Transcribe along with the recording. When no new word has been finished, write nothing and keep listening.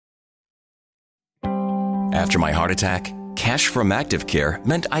After my heart attack, cash from ActiveCare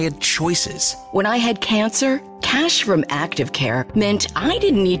meant I had choices. When I had cancer, cash from ActiveCare meant I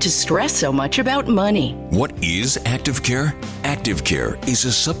didn't need to stress so much about money. What is ActiveCare? ActiveCare is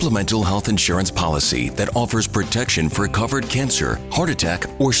a supplemental health insurance policy that offers protection for covered cancer, heart attack,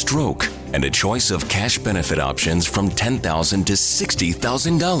 or stroke, and a choice of cash benefit options from $10,000 to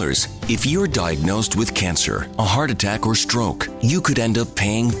 $60,000. If you're diagnosed with cancer, a heart attack, or stroke, you could end up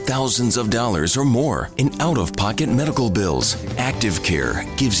paying thousands of dollars or more in out-of-pocket medical bills. ActiveCare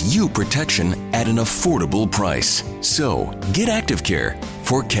gives you protection at an affordable price. So, get ActiveCare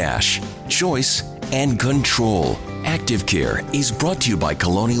for cash, choice, and control. ActiveCare is brought to you by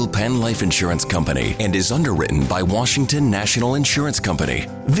Colonial Penn Life Insurance Company and is underwritten by Washington National Insurance Company.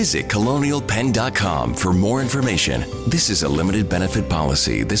 Visit colonialpenn.com for more information. This is a limited benefit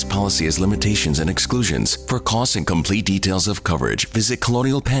policy. This policy has limitations and exclusions. For costs and complete details of coverage, visit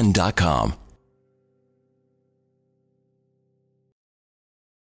colonialpenn.com.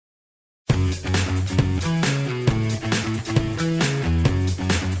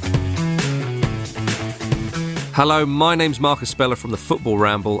 Hello, my name's Marcus Speller from the Football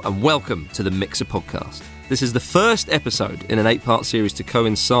Ramble, and welcome to the Mixer podcast. This is the first episode in an 8-part series to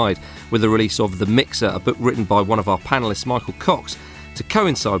coincide with the release of The Mixer, a book written by one of our panellists, Michael Cox, to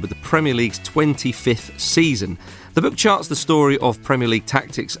coincide with the Premier League's 25th season. The book charts the story of Premier League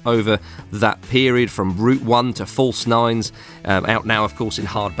tactics over that period, from Route 1 to False Nines, out now, of course, in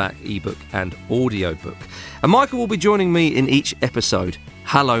hardback, ebook and audiobook. And Michael will be joining me in each episode.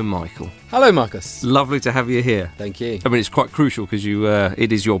 Hello, Michael. Hello, Marcus. Lovely to have you here. Thank you. I mean, it's quite crucial because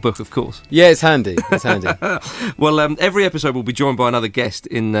it is your book, of course. Yeah, it's handy. It's handy. Well, every episode will be joined by another guest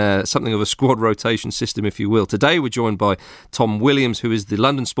in something of a squad rotation system, if you will. Today, we're joined by Tom Williams, who is the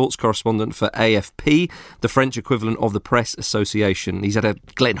London sports correspondent for AFP, the French equivalent of the Press Association. He's had a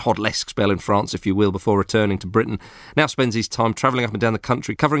Glenn Hoddle-esque spell in France, if you will, before returning to Britain. Now spends his time travelling up and down the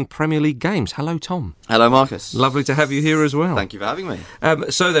country covering Premier League games. Hello, Tom. Hello, Marcus. Lovely to have you here as well. Thank you for having me.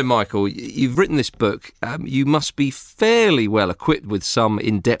 So then, Michael, you've written this book. You must be fairly well equipped with some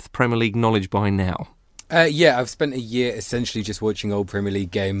in-depth Premier League knowledge by now. Yeah, I've spent a year essentially just watching old Premier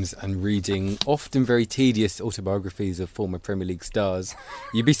League games and reading often very tedious autobiographies of former Premier League stars.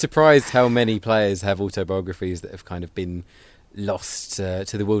 You'd be surprised how many players have autobiographies that have kind of been lost to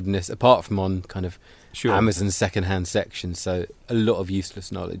the wilderness, apart from on kind of Amazon second-hand section. So a lot of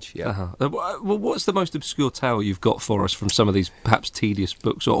useless knowledge. Yeah. Well, what's the most obscure tale you've got for us from some of these perhaps tedious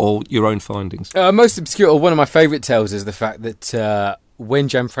books, or your own findings? Most obscure, or one of my favourite tales, is the fact that when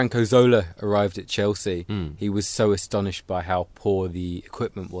Gianfranco Zola arrived at Chelsea, he was so astonished by how poor the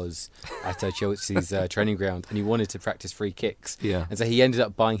equipment was at Chelsea's training ground, and he wanted to practice free kicks. Yeah. And so he ended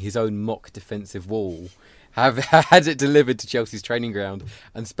up buying his own mock defensive wall, had it delivered to Chelsea's training ground,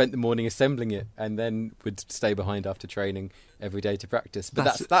 and spent the morning assembling it, and then would stay behind after training every day to practice.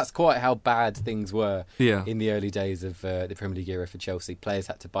 But that's quite how bad things were in the early days of the Premier League era for Chelsea. Players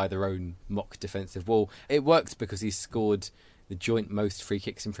had to buy their own mock defensive wall. It worked because he scored the joint most free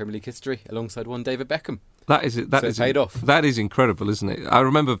kicks in Premier League history, alongside one David Beckham. It paid off. That is incredible, isn't it? I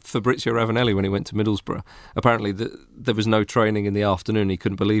remember Fabrizio Ravanelli when he went to Middlesbrough. Apparently, there was no training in the afternoon. He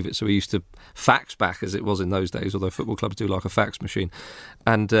couldn't believe it, so he used to fax back, as it was in those days, although football clubs do like a fax machine.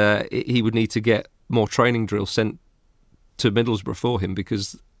 And he would need to get more training drills sent to Middlesbrough for him,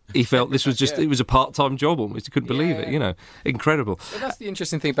 because he felt this was just, it was a part-time job almost. He couldn't believe it, Incredible. Well, that's the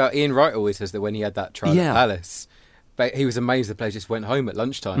interesting thing about Ian Wright always says, that when he had that trial at Palace, he was amazed the players just went home at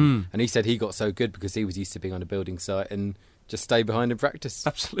lunchtime. And he said he got so good because he was used to being on a building site and just stay behind and practice.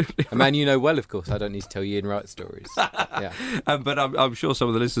 Absolutely. A man you know well, of course. I don't need to tell you Ian Wright stories. Yeah. But I'm sure some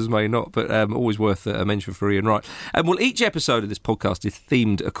of the listeners may not, but always worth a mention for Ian Wright. Well, each episode of this podcast is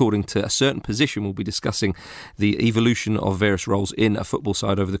themed according to a certain position. We'll be discussing the evolution of various roles in a football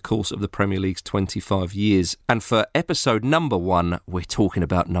side over the course of the Premier League's 25 years. And for episode number 1, we're talking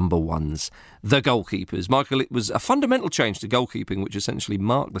about number ones, the goalkeepers. Michael, it was a fundamental change to goalkeeping, which essentially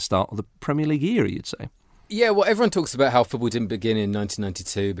marked the start of the Premier League era, you'd say. Yeah, well, everyone talks about how football didn't begin in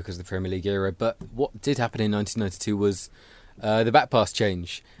 1992 because of the Premier League era, but what did happen in 1992 was the back pass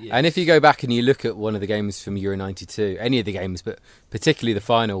change. Yes. And if you go back and you look at one of the games from Euro 92, any of the games, but particularly the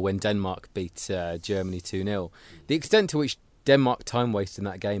final when Denmark beat Germany 2-0, the extent to which Denmark time-wasted in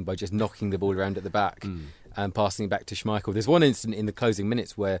that game by just knocking the ball around at the back and passing it back to Schmeichel. There's one incident in the closing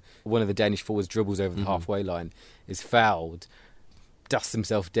minutes where one of the Danish forwards dribbles over the halfway line, is fouled, dusts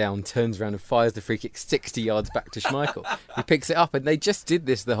himself down, turns around and fires the free kick 60 yards back to Schmeichel. He picks it up, and they just did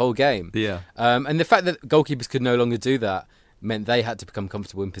this the whole game. Yeah. And the fact that goalkeepers could no longer do that meant they had to become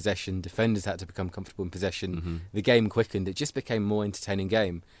comfortable in possession, defenders had to become comfortable in possession, the game quickened, it just became a more entertaining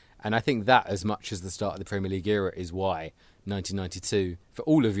game. And I think that, as much as the start of the Premier League era, is why 1992, for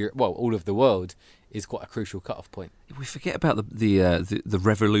all of the world, is quite a crucial cut-off point. We forget about the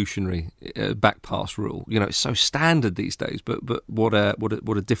revolutionary back pass rule. You know, it's so standard these days, but what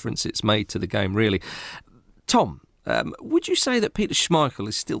a difference it's made to the game, really. Tom, would you say that Peter Schmeichel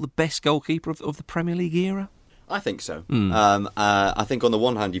is still the best goalkeeper of the Premier League era? I think so. I think on the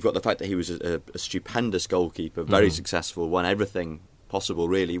one hand, you've got the fact that he was a stupendous goalkeeper, very successful, won everything possible,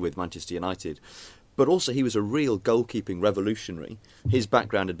 really, with Manchester United. But also he was a real goalkeeping revolutionary. His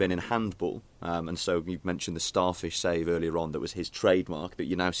background had been in handball, and so you mentioned the starfish save earlier on that was his trademark, that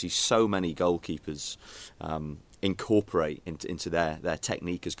you now see so many goalkeepers incorporate into their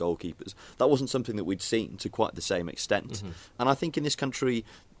technique as goalkeepers. That wasn't something that we'd seen to quite the same extent. And I think in this country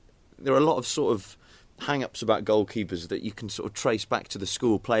there are a lot of sort of hang-ups about goalkeepers that you can sort of trace back to the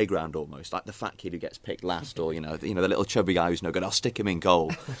school playground almost, like the fat kid who gets picked last, or the little chubby guy who's no good, I'll stick him in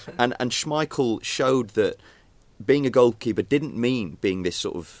goal. and Schmeichel showed that being a goalkeeper didn't mean being this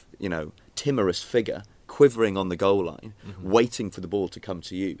sort of timorous figure quivering on the goal line, waiting for the ball to come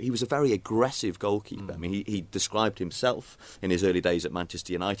to you. He was a very aggressive goalkeeper. I mean, he described himself in his early days at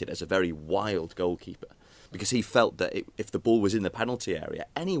Manchester United as a very wild goalkeeper, because he felt that if the ball was in the penalty area,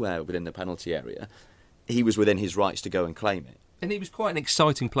 anywhere within the penalty area, he was within his rights to go and claim it. And he was quite an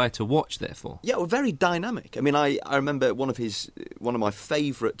exciting player to watch, therefore. Yeah, well, very dynamic. I mean, I remember one of my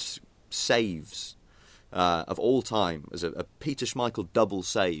favourite saves of all time was a Peter Schmeichel double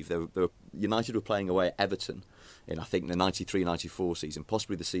save. United were playing away at Everton in, I think, the 93-94 season,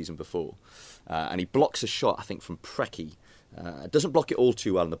 possibly the season before. And he blocks a shot, I think, from Preki. Doesn't block it all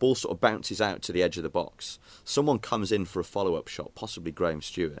too well, and the ball sort of bounces out to the edge of the box. Someone comes in for a follow-up shot, possibly Graham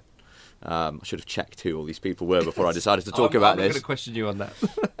Stewart. I should have checked who all these people were before I decided to talk about this. I'm going to question you on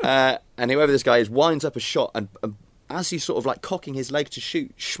that. And whoever this guy is winds up a shot, and as he's sort of like cocking his leg to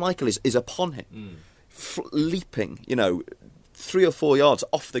shoot, Schmeichel is upon him, leaping, 3 or 4 yards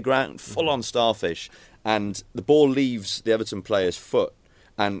off the ground, full on starfish, and the ball leaves the Everton player's foot,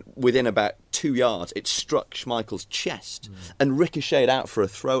 and within about 2 yards, it struck Schmeichel's chest and ricocheted out for a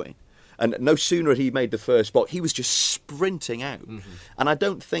throw-in. And no sooner had he made the first block, he was just sprinting out. And I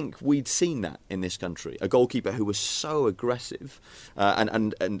don't think we'd seen that in this country. A goalkeeper who was so aggressive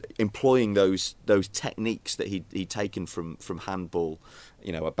and employing those techniques that he'd taken from handball,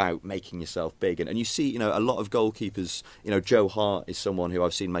 about making yourself big. And you see, a lot of goalkeepers, Joe Hart is someone who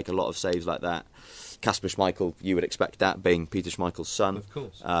I've seen make a lot of saves like that. Kasper Schmeichel, you would expect that, being Peter Schmeichel's son. Of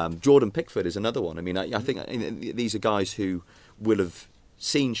course. Jordan Pickford is another one. I mean, I think these are guys who will have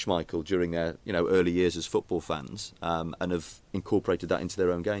seen Schmeichel during their early years as football fans, and have incorporated that into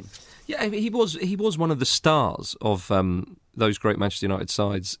their own game. Yeah, he was one of the stars of those great Manchester United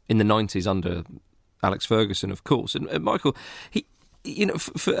sides in the 90s under Alex Ferguson, of course. And Michael, he,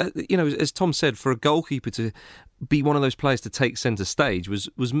 as Tom said, for a goalkeeper to be one of those players to take centre stage was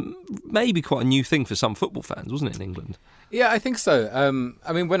maybe quite a new thing for some football fans, wasn't it, in England? Yeah, I think so.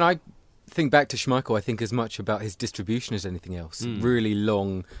 I mean, when I think back to Schmeichel, I think as much about his distribution as anything else. Really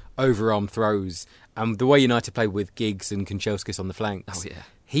long overarm throws, and the way United played with Giggs and Kanchelskis on the flanks. Oh yeah,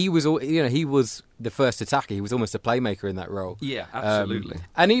 he was the first attacker. He was almost a playmaker in that role. Yeah, absolutely.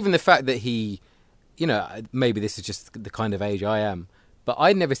 And even the fact that he, maybe this is just the kind of age I am, but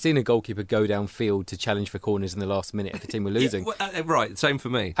I'd never seen a goalkeeper go downfield to challenge for corners in the last minute if a team were losing. Right, same for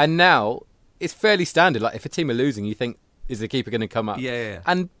me. And now it's fairly standard. Like, if a team are losing, you think, is the keeper going to come up? Yeah.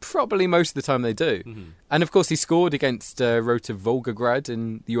 And probably most of the time they do. And of course he scored against Rota Volgograd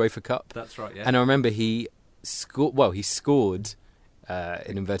in the UEFA Cup. That's right, yeah. And I remember he scored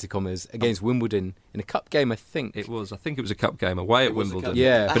in inverted commas against Wimbledon in a cup game, I think. I think it was a cup game away at Wimbledon.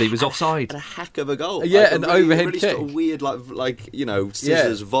 Yeah. But he was offside. And a heck of a goal. Yeah, an overhead kick. Sort of weird,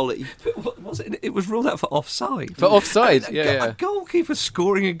 scissors volley. But what was it? It was ruled out for offside. For offside, A goalkeeper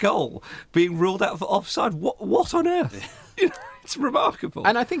scoring a goal being ruled out for offside. What on earth? It's remarkable.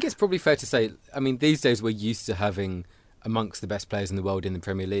 And I think it's probably fair to say, I mean, these days we're used to having amongst the best players in the world in the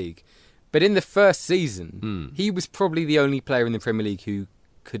Premier League. But in the first season, he was probably the only player in the Premier League who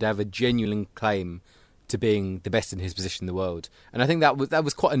could have a genuine claim to being the best in his position in the world. And I think that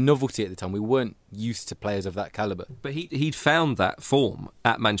was quite a novelty at the time. We weren't used to players of that calibre. But he'd found that form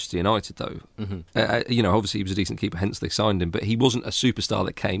at Manchester United, though. Obviously he was a decent keeper, hence they signed him. But he wasn't a superstar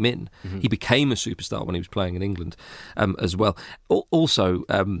that came in. He became a superstar when he was playing in England as well. Also,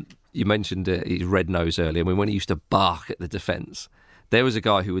 you mentioned his red nose earlier. I mean, when he used to bark at the defence, there was a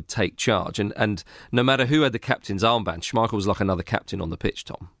guy who would take charge, and no matter who had the captain's armband, Schmeichel was like another captain on the pitch,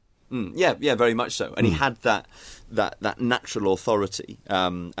 Tom. Yeah, very much so. And he had that natural authority.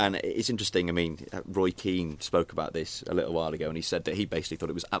 And it's interesting, I mean, Roy Keane spoke about this a little while ago, and he said that he basically thought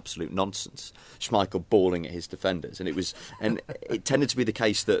it was absolute nonsense, Schmeichel bawling at his defenders. And it tended to be the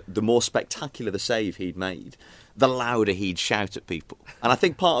case that the more spectacular the save he'd made, the louder he'd shout at people. And I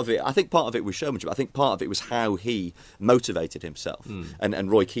think part of it was showmanship. I think part of it was how he motivated himself.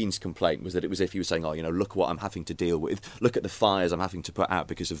 And Roy Keane's complaint was that it was as if he was saying, look what I'm having to deal with. Look at the fires I'm having to put out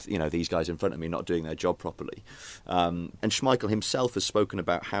because of, these guys in front of me not doing their job properly. And Schmeichel himself has spoken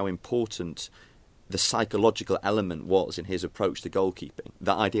about how important the psychological element was in his approach to goalkeeping.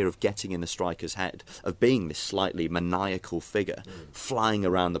 That idea of getting in the striker's head, of being this slightly maniacal figure, flying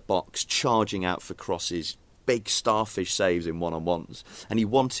around the box, charging out for crosses, big starfish saves in one-on-ones, and he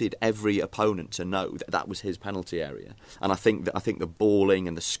wanted every opponent to know that was his penalty area. And I think the bawling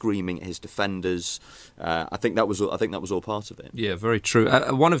and the screaming at his defenders, I think that was all part of it. Yeah, very true.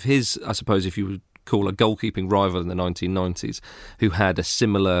 One of his, I suppose, if you would call a goalkeeping rival in the 1990s, who had a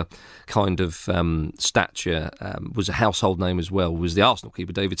similar kind of stature, was a household name as well, was the Arsenal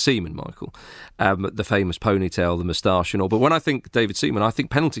keeper David Seaman, Michael. The famous ponytail, the moustache and all. But when I think David Seaman, I think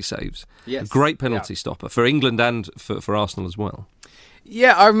penalty saves. Yes. A great penalty stopper for England and for Arsenal as well.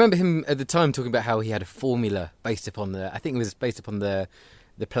 Yeah, I remember him at the time talking about how he had a formula based upon the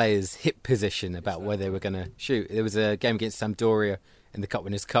players' hip position about where they were going to shoot. There was a game against Sampdoria in the Cup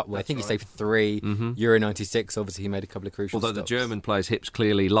Winners' Cup where I think he saved 3, Euro 96. Obviously, he made a couple of crucial Although stops. the German players' hips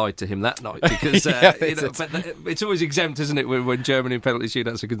clearly lied to him that night because Yeah, but it's always exempt, isn't it, when Germany in penalty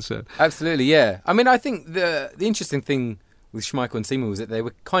shootouts are concerned? Absolutely, yeah. I mean, I think the interesting thing with Schmeichel and Seaman was that they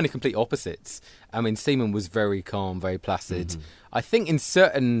were kind of complete opposites. I mean, Seaman was very calm, very placid. I think in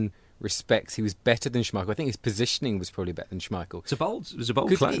certain respects he was better than Schmeichel. I think his positioning was probably better than Schmeichel. It was a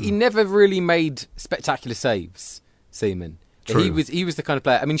bold claim. He never really made spectacular saves, Seaman. True. He was the kind of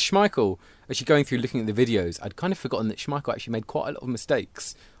player. I mean, Schmeichel, actually going through looking at the videos, I'd kind of forgotten that Schmeichel actually made quite a lot of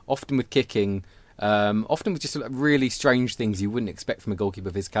mistakes, often with kicking, often with just really strange things you wouldn't expect from a goalkeeper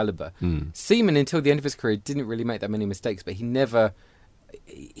of his calibre. Seaman, until the end of his career, didn't really make that many mistakes, but he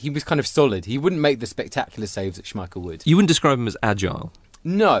was kind of solid. He wouldn't make the spectacular saves that Schmeichel would. You wouldn't describe him as agile?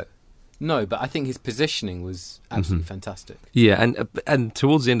 No, but I think his positioning was absolutely fantastic. Yeah, and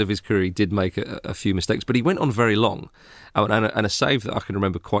towards the end of his career, he did make a few mistakes, but he went on very long. And a save that I can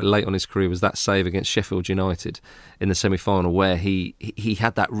remember quite late on his career was that save against Sheffield United in the semi-final, where he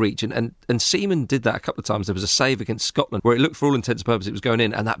had that reach. And Seaman did that a couple of times. There was a save against Scotland where it looked, for all intents and purposes, it was going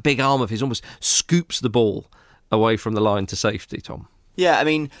in, and that big arm of his almost scoops the ball away from the line to safety, Tom. Yeah, I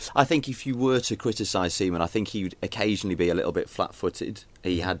mean, I think if you were to criticise Seaman, I think he would occasionally be a little bit flat-footed.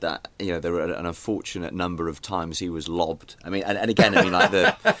 He had that, there were an unfortunate number of times he was lobbed. I mean, and again, like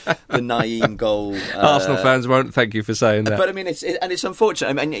the Naeem goal. Arsenal fans won't thank you for saying that. But I mean, it's unfortunate.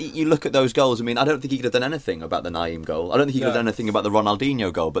 I mean, you look at those goals. I mean, I don't think he could have done anything about the Naeem goal. I don't think he could have done anything about the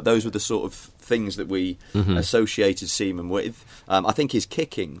Ronaldinho goal. But those were the sort of things that we associated Seaman with. I think his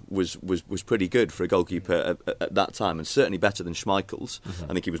kicking was pretty good for a goalkeeper at that time, and certainly better than Schmeichel's.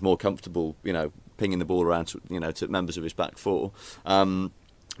 I think he was more comfortable, pinging the ball around, to members of his back four.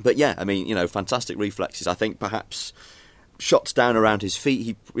 But yeah, I mean, fantastic reflexes. I think perhaps shots down around his feet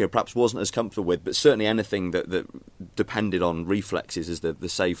he perhaps wasn't as comfortable with, but certainly anything that depended on reflexes, as the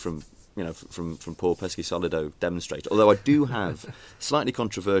save from Paul Pesci-Solido demonstrated. Although I do have a slightly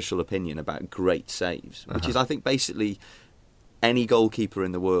controversial opinion about great saves, which is, I think, basically any goalkeeper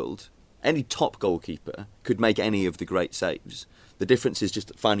in the world, any top goalkeeper could make any of the great saves. The difference is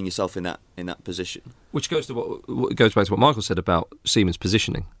just finding yourself in that position. Which goes back to what Michael said about Seaman's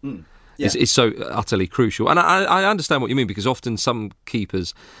positioning. It's so utterly crucial. And I understand what you mean, because often some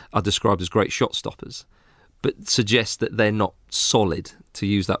keepers are described as great shot stoppers, but suggest that they're not solid, to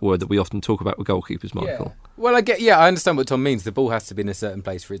use that word that we often talk about with goalkeepers, Michael. Yeah. Well, I understand what Tom means. The ball has to be in a certain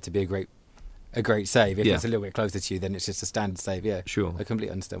place for it to be a great save. If it's a little bit closer to you, then it's just a standard save. Yeah, sure. I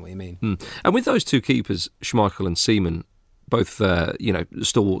completely understand what you mean. And with those two keepers, Schmeichel and Seaman, both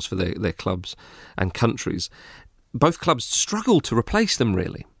stalwarts for their clubs and countries, both clubs struggle to replace them,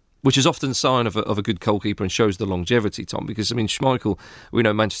 really, which is often a sign of a good goalkeeper and shows the longevity, Tom. Because, I mean, Schmeichel, we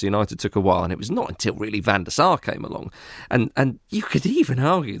know Manchester United took a while, and it was not until really Van der Sar came along. And you could even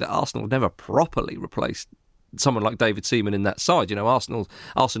argue that Arsenal never properly replaced someone like David Seaman in that side.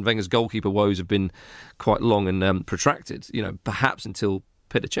 Arsene Wenger's goalkeeper woes have been quite long and protracted, perhaps until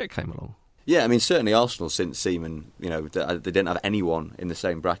Petr Cech came along. Yeah, I mean, certainly Arsenal since Seaman, they didn't have anyone in the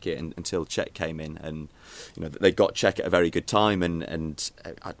same bracket until Cech came in, and they got Cech at a very good time, and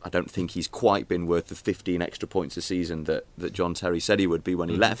I don't think he's quite been worth the 15 extra points a season that John Terry said he would be when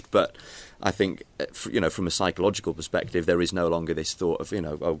he left. But I think, from a psychological perspective, there is no longer this thought of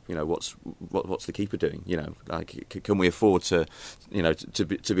what's the keeper doing? Can we afford to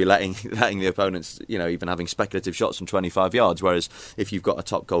be letting the opponents even having speculative shots from 25 yards? Whereas if you've got a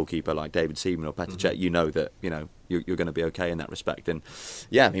top goalkeeper like David Seaman or Petr Cech, that you're going to be okay in that respect. And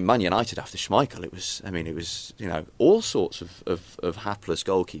yeah, I mean, Man United after Schmeichel, it was all sorts of hapless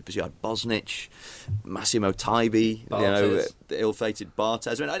goalkeepers. You had Bosnich, Massimo Taibi, the ill-fated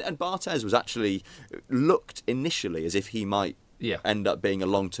Barthez. And Barthez was actually looked initially as if he might end up being a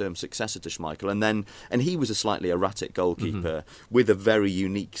long-term successor to Schmeichel, and he was a slightly erratic goalkeeper with a very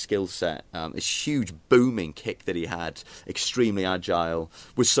unique skill set. This huge booming kick that he had, extremely agile,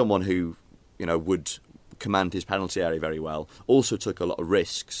 was someone who would command his penalty area very well, also took a lot of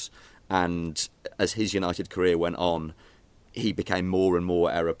risks, and as his United career went on, he became more and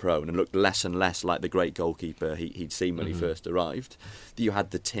more error prone and looked less and less like the great goalkeeper he'd seen when he first arrived. You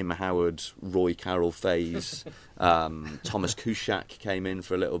had the Tim Howard, Roy Carroll phase. Thomas Kuszczak came in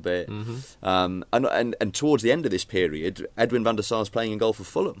for a little bit, and towards the end of this period, Edwin van der Sar's playing in goal for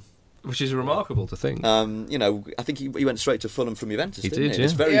Fulham. Which is remarkable to think. I think he went straight to Fulham from Juventus, didn't he? Yeah.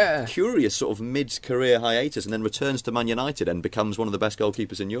 It's very curious sort of mid-career hiatus, and then returns to Man United and becomes one of the best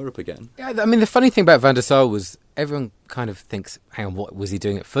goalkeepers in Europe again. Yeah, I mean, the funny thing about Van der Sar was everyone kind of thinks, hang on, what was he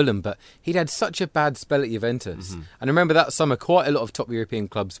doing at Fulham? But he'd had such a bad spell at Juventus. And I remember that summer, quite a lot of top European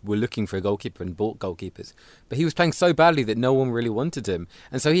clubs were looking for a goalkeeper and bought goalkeepers. But he was playing so badly that no one really wanted him.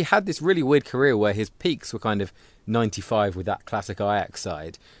 And so he had this really weird career where his peaks were kind of 95 with that classic Ajax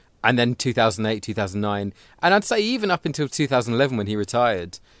side. And then 2008, 2009, and I'd say even up until 2011 when he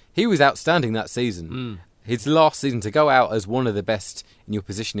retired, he was outstanding that season. His last season, to go out as one of the best in your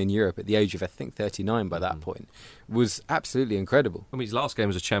position in Europe at the age of, I think, 39 by that point, was absolutely incredible. I mean, his last game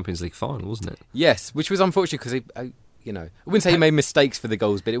was a Champions League final, wasn't it? Yes, which was unfortunate because I wouldn't say he made mistakes for the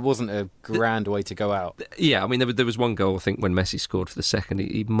goals, but it wasn't a grand way to go out. Yeah, I mean, there was one goal, I think, when Messi scored for the second.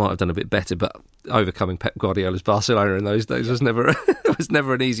 He might have done a bit better, but overcoming Pep Guardiola's Barcelona in those days was never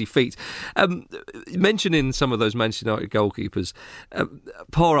an easy feat. Mentioning some of those Manchester United goalkeepers,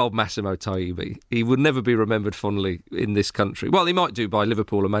 poor old Massimo Taibi, he would never be remembered fondly in this country. Well, he might do by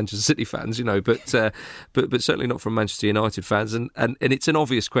Liverpool and Manchester City fans, but certainly not from Manchester United fans. And it's an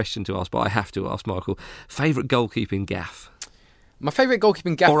obvious question to ask, but I have to ask, Michael, favourite goalkeeping gaff? My favourite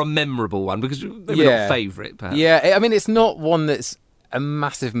goalkeeping gaff, or a memorable one, because maybe not favourite, perhaps. Yeah, I mean, it's not one that's a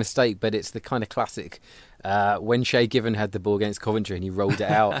massive mistake, but it's the kind of classic when Shay Given had the ball against Coventry and he rolled it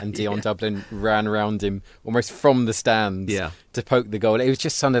out and Dion Dublin ran around him almost from the stands to poke the goal. It was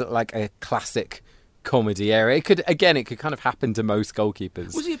just sounded like a classic comedy area. It could kind of happen to most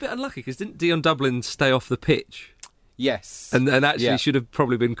goalkeepers. Was he a bit unlucky because didn't Dion Dublin stay off the pitch? Yes. And actually should have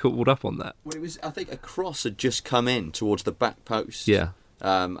probably been called up on that. Well, it was, I think a cross had just come in towards the back post. Yeah.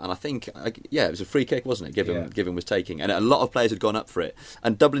 And I think, it was a free kick, wasn't it? Given was taking. And a lot of players had gone up for it.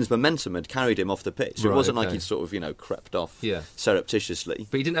 And Dublin's momentum had carried him off the pitch. So it wasn't like he'd sort of, crept off surreptitiously.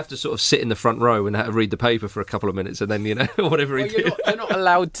 But he didn't have to sort of sit in the front row and have to read the paper for a couple of minutes and then, whatever he did. You're not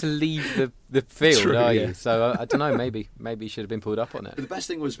allowed to leave the field, are you? So I don't know, maybe he should have been pulled up on it. But the best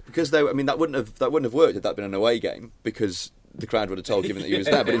thing was, because that wouldn't have worked had that been an away game, because the crowd would have told Given that he was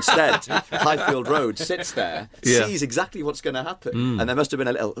there, but instead Highfield Road sits there, sees exactly what's going to happen, and there must have been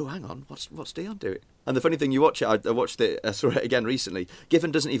a little, oh, hang on, what's Dion doing? And the funny thing, you watch it, I saw it again recently,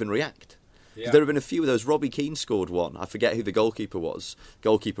 Given doesn't even react. Yeah. There have been a few of those. Robbie Keane scored one. I forget who the goalkeeper was.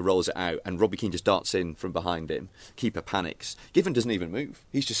 Goalkeeper rolls it out, and Robbie Keane just darts in from behind him. Keeper panics. Given doesn't even move.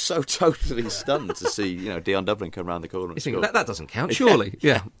 He's just so totally stunned to see Dion Dublin come round the corner and score. That doesn't count, surely.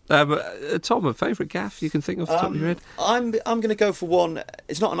 Yeah. Tom, a favourite gaff you can think of off the top of your head? I'm going to go for one.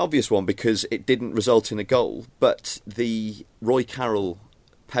 It's not an obvious one because it didn't result in a goal, but the Roy Carroll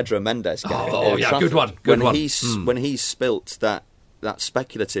Pedro Mendes gaff. Good one. When he spilt that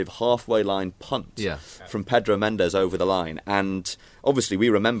speculative halfway line punt from Pedro Mendes over the line, and obviously we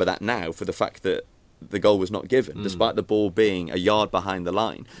remember that now for the fact that the goal was not given, despite the ball being a yard behind the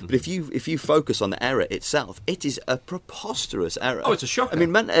line. But if you focus on the error itself, it is a preposterous error. Oh, it's a shocker. I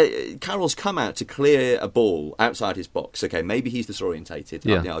mean, Carroll's come out to clear a ball outside his box. Okay, maybe he's disorientated.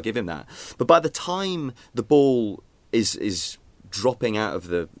 Yeah. I'll give him that. But by the time the ball is dropping out of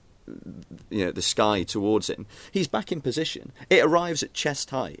the sky towards him, he's back in position. It arrives at chest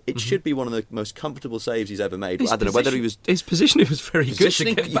high. It should be one of the most comfortable saves he's ever made. I don't know whether he was... His positioning was very good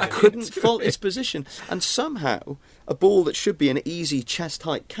to get back. You couldn't fault his position. And somehow, a ball that should be an easy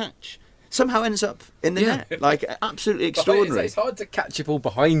chest-height catch somehow ends up in the net. Like, absolutely extraordinary. It's hard to catch a ball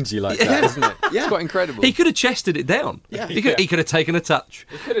behind you like that, isn't it? It's quite incredible. He could have chested it down. Yeah. He could have taken a touch.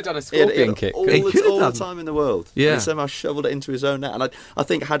 He could have done a scorpion kick. All the time in the world. Yeah. And he somehow shoveled it into his own net. And I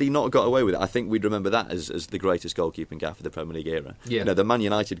think had he not got away with it, I think we'd remember that as the greatest goalkeeping gaffe of the Premier League era. Yeah. You know, the Man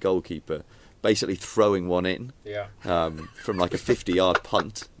United goalkeeper basically throwing one in from like a 50-yard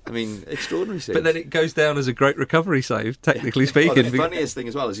punt. I mean, extraordinary scenes. But then it goes down as a great recovery save, technically speaking. The funniest thing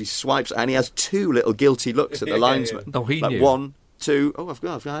as well is he swipes and he has two little guilty looks at the linesman. Oh, he knew. 1, 2. Oh, I've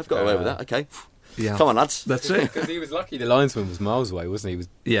got away with that. Okay. Yeah. Come on, lads. That's it. Because he was lucky the linesman was miles away, wasn't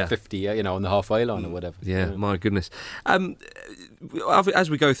he? He was 50, on the halfway line or whatever. Yeah, my goodness. As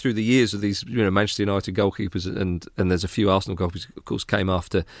we go through the years of these, Manchester United goalkeepers, and there's a few Arsenal goalkeepers, of course, came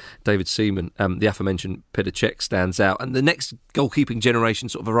after David Seaman. The aforementioned Petr Cech stands out, and the next goalkeeping generation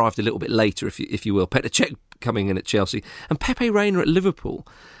sort of arrived a little bit later, if you will. Petr Cech coming in at Chelsea, and Pepe Reina at Liverpool,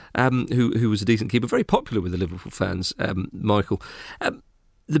 who was a decent keeper, very popular with the Liverpool fans. Michael.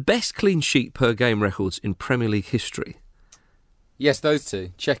 The best clean sheet per game records in Premier League history. Yes, those two.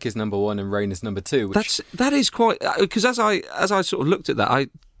 Cech is number 1 and Reina's number 2. That is quite, because as I sort of looked at that, I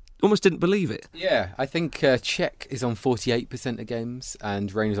almost didn't believe it. Yeah, I think Cech is on 48% of games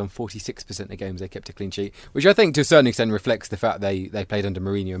and Reina's on 46% of games they kept a clean sheet, which I think to a certain extent reflects the fact they played under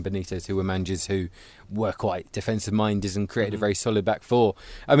Mourinho and Benitez, who were managers who were quite defensive-minded and created a very solid back four.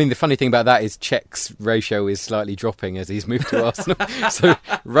 I mean, the funny thing about that is Cech's ratio is slightly dropping as he's moved to Arsenal, so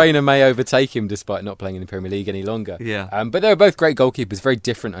Reina may overtake him despite not playing in the Premier League any longer. Yeah. But they were both great goalkeepers, very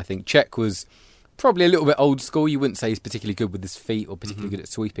different, I think. Cech was probably a little bit old school. You wouldn't say he's particularly good with his feet or particularly good at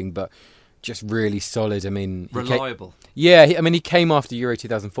sweeping, but just really solid. I mean, reliable. He came after Euro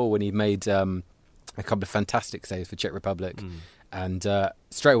 2004 when he made a couple of fantastic saves for Czech Republic. And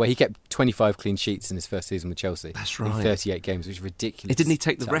straight away, he kept 25 clean sheets in his first season with Chelsea. That's right. In 38 games, which is ridiculous. Didn't he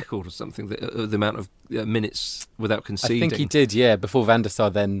take the record or something, the amount of minutes without conceding? I think he did, yeah, before Van der Sar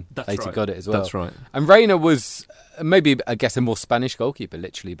then later got it as well. That's right. And Reina was maybe, I guess, a more Spanish goalkeeper,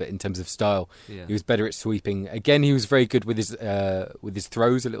 literally, but in terms of style, he was better at sweeping. Again, he was very good with his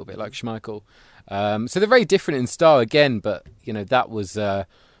throws, a little bit like Schmeichel. So they're very different in style again, but, that was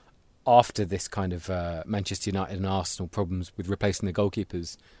after this kind of Manchester United and Arsenal problems with replacing the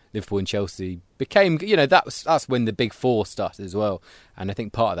goalkeepers. Liverpool and Chelsea became, that's when the big four started as well. And I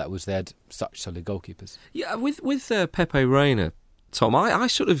think part of that was they had such solid goalkeepers. Yeah, with Pepe Reina, Tom, I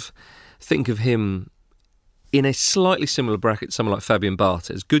sort of think of him in a slightly similar bracket to someone like Fabian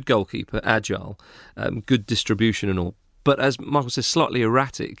Barthez. Good goalkeeper, agile, good distribution and all. But as Michael says, slightly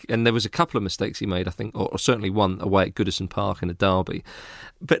erratic. And there was a couple of mistakes he made, I think, or certainly one away at Goodison Park in a derby.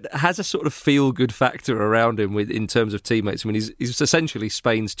 But has a sort of feel-good factor around him in terms of teammates. I mean, he's essentially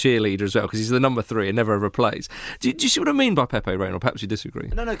Spain's cheerleader as well, because he's the number 3 and never ever plays. Do you see what I mean by Pepe Reina, or perhaps you disagree?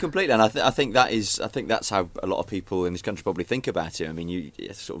 No, completely. And I think that's how a lot of people in this country probably think about him. I mean, you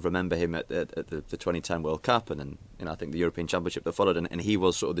sort of remember him at the 2010 World Cup and I think the European Championship that followed, and he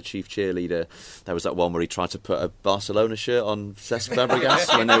was sort of the chief cheerleader. There was that one where he tried to put a Barcelona shirt on Cesc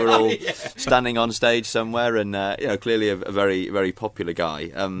Fabregas when they were all standing on stage somewhere, and clearly a very, very popular guy.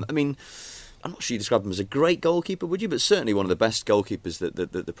 I mean, I'm not sure you describe him as a great goalkeeper, would you? But certainly one of the best goalkeepers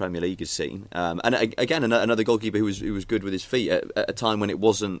that the Premier League has seen. And again, another goalkeeper who was good with his feet at a time when it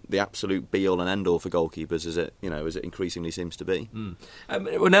wasn't the absolute be-all and end-all for goalkeepers, as it increasingly seems to be.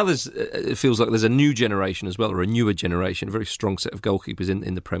 Well, now it feels like there's a new generation as well, or a newer generation, a very strong set of goalkeepers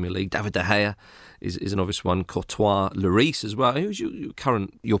in the Premier League. David De Gea is an obvious one. Courtois, Loris as well. Who's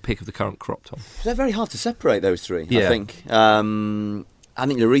your pick of the current crop, Tom? They're very hard to separate, those three, I think. I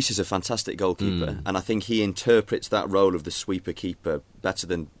think Loris is a fantastic goalkeeper, and I think he interprets that role of the sweeper keeper better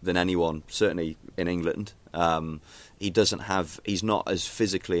than anyone, certainly in England. He's not as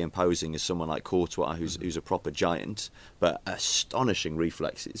physically imposing as someone like Courtois, who's a proper giant, but astonishing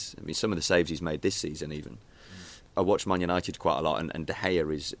reflexes. I mean, some of the saves he's made this season even. I watch Man United quite a lot, and De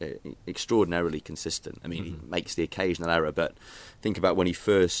Gea is extraordinarily consistent. I mean, he makes the occasional error, but think about when he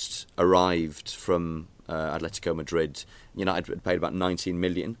first arrived from Atletico Madrid. United had paid about 19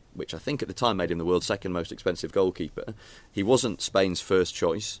 million, which I think at the time made him the world's second most expensive goalkeeper. He wasn't Spain's first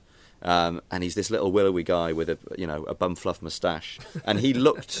choice, and he's this little willowy guy with a bum fluff moustache, and he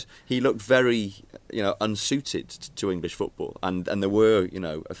looked very unsuited to English football, and there were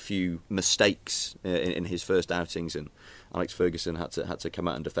a few mistakes in his first outings, and Alex Ferguson had to come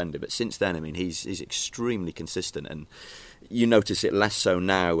out and defend him. But since then, I mean, he's extremely consistent, and you notice it less so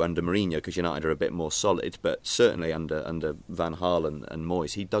now under Mourinho because United are a bit more solid, but certainly under Van Gaal and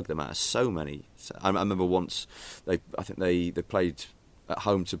Moyes, he dug them out of so many. I remember once I think they played at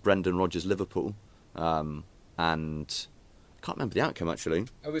home to Brendan Rodgers' Liverpool, and can't remember the outcome actually.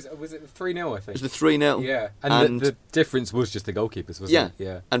 Was it 3-0? I think It was the 3-0. Yeah, and the difference was just the goalkeepers, wasn't it?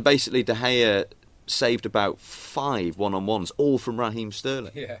 Yeah, and basically De Gea saved about 5 one-on-ones, all from Raheem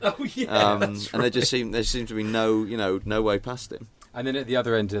Sterling. Yeah. Oh yeah. And there seemed to be no way past him. And then at the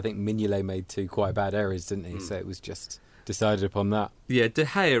other end, I think Mignolet made 2 quite bad errors, didn't he? So it was just decided upon that. Yeah, De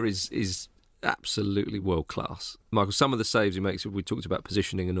Gea is absolutely world class. Michael, some of the saves he makes, we talked about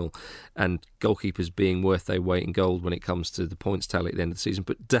positioning and all, and goalkeepers being worth their weight in gold when it comes to the points tally at the end of the season.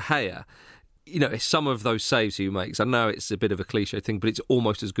 But De Gea, some of those saves he makes, I know it's a bit of a cliche thing, but it's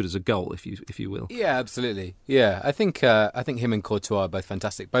almost as good as a goal, if you will. Yeah, absolutely. Yeah, I think him and Courtois are both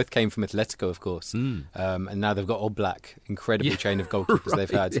fantastic. Both came from Atletico, of course, and now they've got Oblak, incredible chain of goalkeepers they've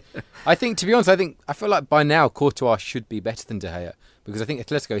had. Yeah. I think, to be honest, I feel like by now Courtois should be better than De Gea, because I think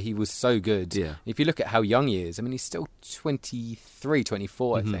Atletico, he was so good. Yeah. If you look at how young he is, I mean, he's still 23,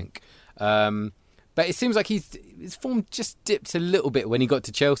 24, I think. But it seems like his form just dipped a little bit when he got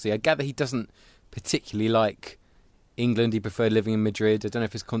to Chelsea. I gather he doesn't particularly like England. He preferred living in Madrid. I don't know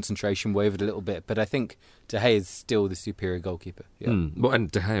if his concentration wavered a little bit, but I think De Gea is still the superior goalkeeper. Yeah. Well,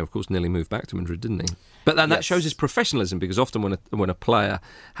 and De Gea, of course, nearly moved back to Madrid, didn't he? But then that shows his professionalism, because often when a player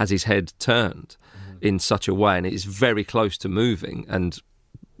has his head turned in such a way and it is very close to moving, and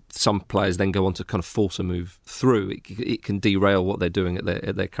some players then go on to kind of force a move through, it can derail what they're doing at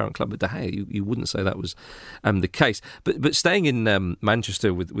their current club. But De Gea, you wouldn't say that was the case. But staying in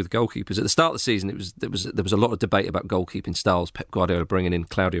Manchester with goalkeepers, at the start of the season, there was a lot of debate about goalkeeping styles. Pep Guardiola bringing in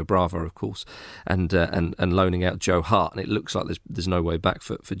Claudio Bravo, of course, and loaning out Joe Hart, and it looks like there's no way back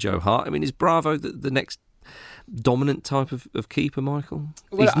for Joe Hart. I mean, is Bravo the next dominant type of keeper, Michael?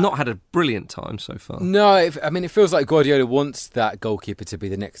 Well, he's not had a brilliant time so far. No, it feels like Guardiola wants that goalkeeper to be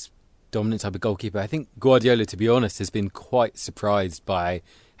the next dominant type of goalkeeper. I think Guardiola, to be honest, has been quite surprised by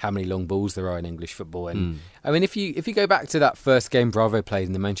how many long balls there are in English football. And I mean, if you go back to that first game Bravo played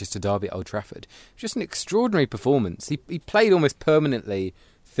in the Manchester derby at Old Trafford, just an extraordinary performance. He played almost permanently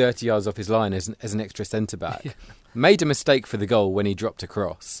 30 yards off his line as an extra centre-back. Yeah. Made a mistake for the goal when he dropped a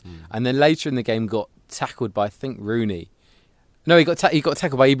cross. And then later in the game got tackled by, I think, Rooney. No, he got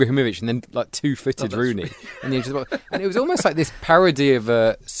tackled by Ibrahimovic and then like two-footed Rooney. And it was almost like this parody of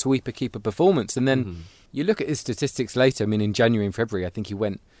a sweeper-keeper performance. And then you look at his statistics later. I mean, in January and February, I think he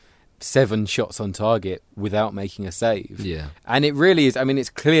went 7 shots on target without making a save. Yeah. And it really is, I mean,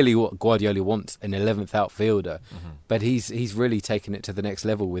 it's clearly what Guardiola wants, an 11th outfielder. But he's really taken it to the next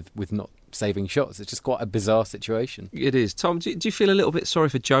level with not saving shots. It's just quite a bizarre situation. It is. Tom, do you feel a little bit sorry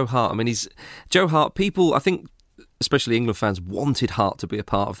for Joe Hart? I mean, Joe Hart, people, I think, especially England fans, wanted Hart to be a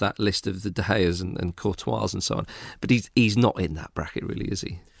part of that list of the De Geas and Courtois and so on. But he's not in that bracket, really, is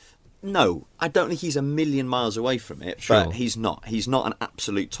he? No, I don't think he's a million miles away from it, Sure. but he's not. He's not an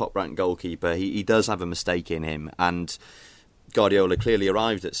absolute top-ranked goalkeeper. He does have a mistake in him, and Guardiola clearly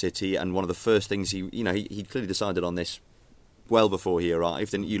arrived at City, and one of the first things he clearly decided on this well before he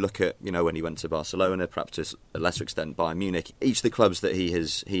arrived. And you look at, when he went to Barcelona, perhaps to a lesser extent Bayern Munich, each of the clubs that he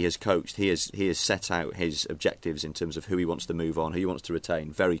has coached, he has set out his objectives in terms of who he wants to move on, who he wants to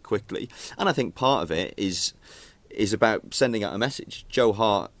retain very quickly. And I think part of it is about sending out a message. Joe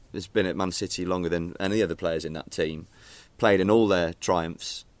Hart has been at Man City longer than any other players in that team, played in all their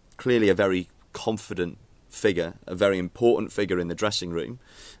triumphs, clearly a very confident figure, a very important figure in the dressing room,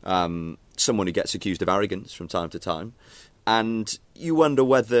 someone who gets accused of arrogance from time to time. And you wonder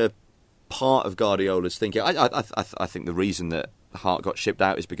whether part of Guardiola's thinking, I think the reason that Hart got shipped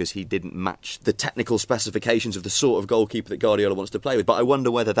out is because he didn't match the technical specifications of the sort of goalkeeper that Guardiola wants to play with. But I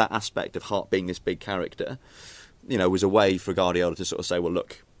wonder whether that aspect of Hart being this big character, was a way for Guardiola to sort of say, well,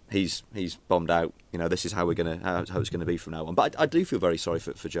 look, he's bombed out. This is how it's going to be from now on. But I do feel very sorry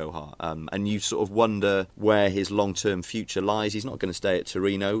for Joe Hart. And you sort of wonder where his long-term future lies. He's not going to stay at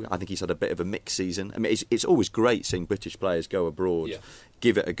Torino. I think he's had a bit of a mixed season. I mean, it's always great seeing British players go abroad,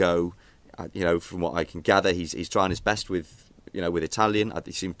 give it a go. From what I can gather, he's trying his best with Italian.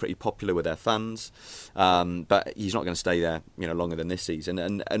 He seems pretty popular with their fans, but he's not going to stay there, longer than this season.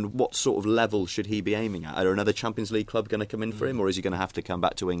 And what sort of level should he be aiming at? Are another Champions League club going to come in for him, or is he going to have to come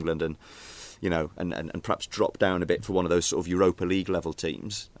back to England and perhaps drop down a bit for one of those sort of Europa League level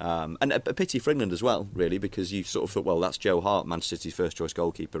teams? And a pity for England as well, really, because you sort of thought, well, that's Joe Hart, Manchester City's first choice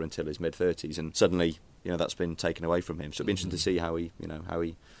goalkeeper until his mid-30s, and suddenly, that's been taken away from him. So it'll be interesting to see how he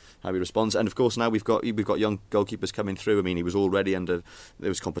how he responds. And of course now we've got young goalkeepers coming through. I mean, he was already there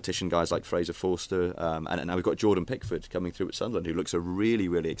was competition, guys like Fraser Forster, and now we've got Jordan Pickford coming through at Sunderland, who looks a really,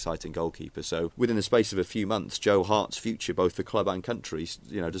 really exciting goalkeeper. So within the space of a few months, Joe Hart's future, both for club and country,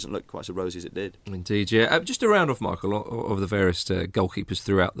 doesn't look quite so rosy as it did. Indeed, yeah. Just to round off, Michael, of the various goalkeepers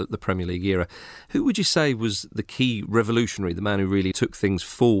throughout the Premier League era, who would you say was the key revolutionary, the man who really took things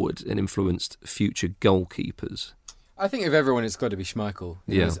forward and influenced future goalkeepers? I think of everyone, it's got to be Schmeichel.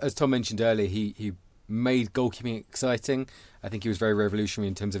 As Tom mentioned earlier, he made goalkeeping exciting. I think he was very revolutionary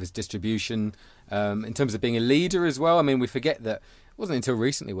in terms of his distribution, in terms of being a leader as well. I mean, we forget that it wasn't until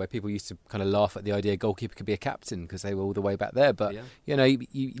recently where people used to kind of laugh at the idea a goalkeeper could be a captain because they were all the way back there. But,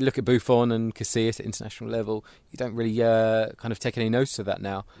 you look at Buffon and Casillas at international level, you don't really kind of take any notice of that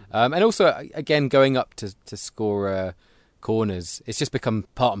now. And also, again, going up to score corners, it's just become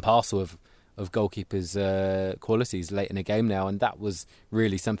part and parcel of goalkeepers' qualities late in a game now, and that was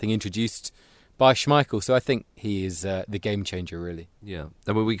really something introduced by Schmeichel. So I think he is the game changer, really. Yeah.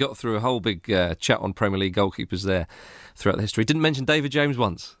 And we got through a whole big chat on Premier League goalkeepers there throughout the history. Didn't mention David James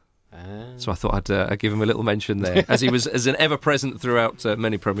once. So I thought I'd give him a little mention there, as he was as an ever-present throughout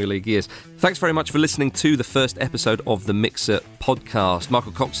many Premier League years. Thanks very much for listening to the first episode of The Mixer podcast.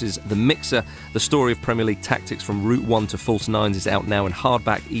 Michael Cox's The Mixer, the story of Premier League tactics from Route 1 to False Nines, is out now in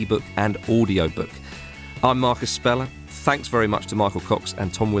hardback, ebook and audiobook. I'm Marcus Speller. Thanks very much to Michael Cox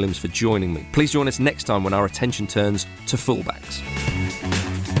and Tom Williams for joining me. Please join us next time when our attention turns to fullbacks.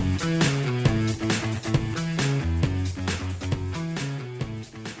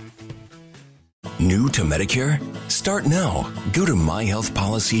 New to Medicare? Start now. Go to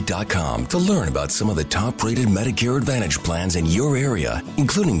myhealthpolicy.com to learn about some of the top-rated Medicare Advantage plans in your area,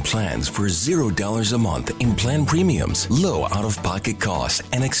 including plans for $0 a month in plan premiums, low out-of-pocket costs,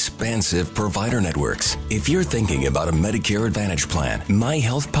 and expansive provider networks. If you're thinking about a Medicare Advantage plan,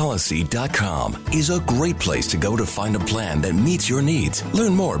 myhealthpolicy.com is a great place to go to find a plan that meets your needs.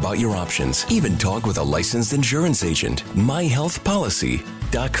 Learn more about your options. Even talk with a licensed insurance agent.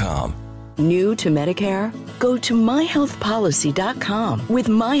 myhealthpolicy.com. New to Medicare? Go to myhealthpolicy.com. With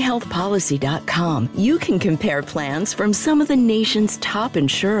myhealthpolicy.com, you can compare plans from some of the nation's top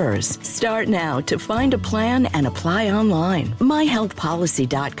insurers. Start now to find a plan and apply online.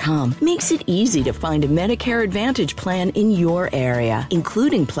 myhealthpolicy.com makes it easy to find a Medicare Advantage plan in your area,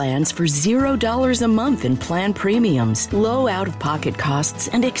 including plans for $0 a month in plan premiums, low out-of-pocket costs,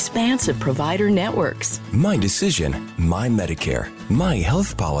 and expansive provider networks. My decision, my Medicare.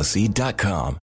 myhealthpolicy.com.